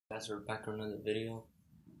guys, we're back for another video.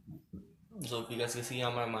 So if you guys can see,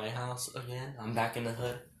 I'm at my house again. I'm back in the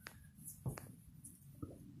hood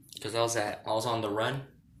because I was on the run.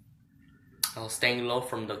 I was staying low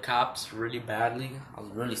from the cops really badly. I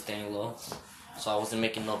was really staying low, so I wasn't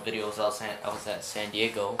making no videos. I was at San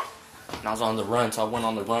Diego and I was on the run. So I went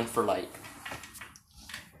on the run for like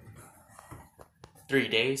 3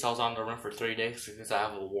 days. I was on the run for 3 days because I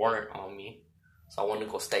have a warrant on me. So I wanted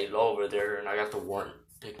to go stay low over there, and I got the warrant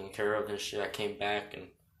taken care of and shit. I came back and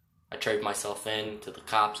I traded myself in to the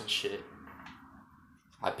cops and shit.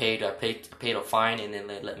 I paid a fine, and then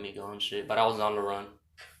they let me go and shit. But I was on the run.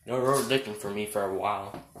 They were looking for me for a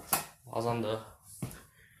while.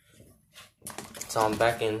 So I'm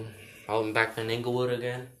back in Inglewood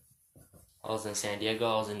again. I was in San Diego.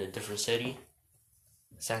 I was in a different city.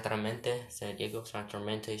 San Clemente, San Diego.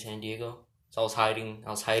 So I was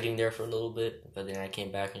hiding there for a little bit, but then I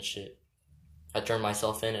came back and shit. I turned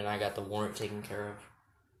myself in and I got the warrant taken care of.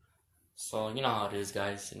 So, you know how it is,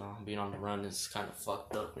 guys. You know, being on the run is kind of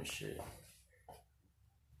fucked up and shit.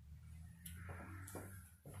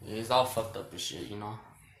 It's all fucked up and shit, you know.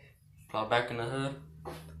 Got back in the hood.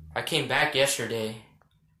 I came back yesterday.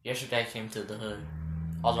 Yesterday I came to the hood.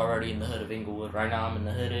 I was already in the hood of Inglewood. Right now I'm in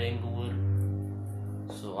the hood of Inglewood.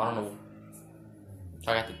 So, I don't know.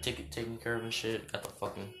 I got the ticket taken care of and shit. Got the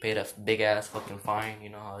paid a big ass fucking fine. You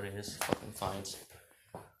know how it is. Fucking fines.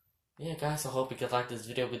 Yeah, guys, I hope you guys like this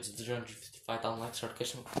video. Get to 355,000 likes. I'm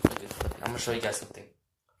gonna show you guys something.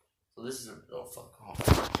 So this is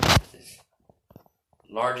this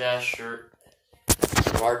large ass shirt,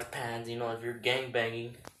 large pants. You know, if you're gang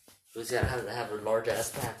banging, you always gotta have a large ass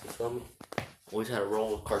pants. You feel me? Always gotta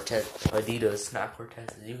roll with Adidas, not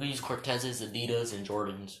Cortezes. You can use Cortezes, Adidas, and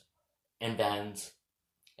Jordans, and Vans,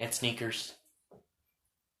 and sneakers,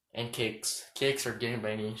 and kicks. Kicks are gang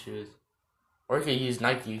banging shoes. Or you can use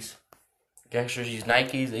Nikes. Gangsters use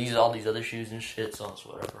Nikes, they use all these other shoes and shit, so it's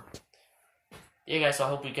whatever. Yeah, guys, so I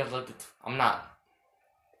hope you guys looked at. I'm not.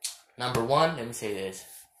 Number one, let me say this.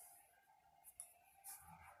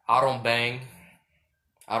 I don't bang.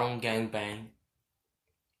 I don't gang bang.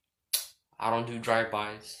 I don't do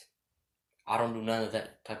drive-bys. I don't do none of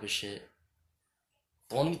that type of shit.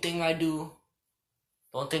 The only thing I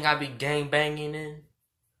be gang banging in,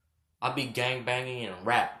 I be gang banging in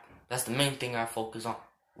rap. That's the main thing I focus on.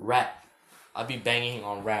 Rap. I be banging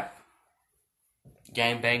on rap.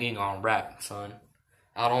 Gang banging on rap, son.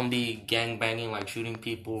 I don't be gang banging like shooting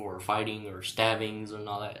people or fighting or stabbings and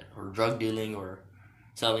all that. Or drug dealing or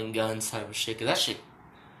selling guns type of shit. Cause that shit,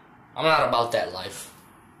 I'm not about that life.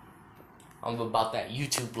 I'm about that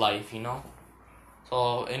YouTube life, you know?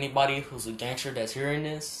 So anybody who's a gangster that's hearing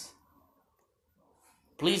this,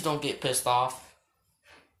 please don't get pissed off.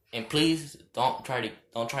 And please don't try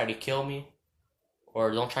to kill me. Or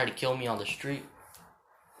don't try to kill me on the street.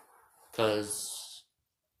 Cause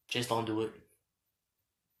just don't do it.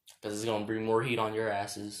 Cause it's gonna bring more heat on your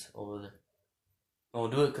asses over there. Don't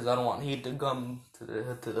do it cause I don't want heat to come to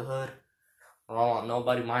the hood. I don't want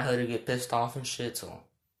nobody in my hood to get pissed off and shit, so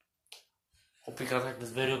hope you guys like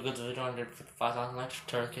this video. Good video, 155,000 likes,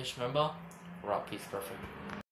 turn the notification bell. We're out, peace, perfect.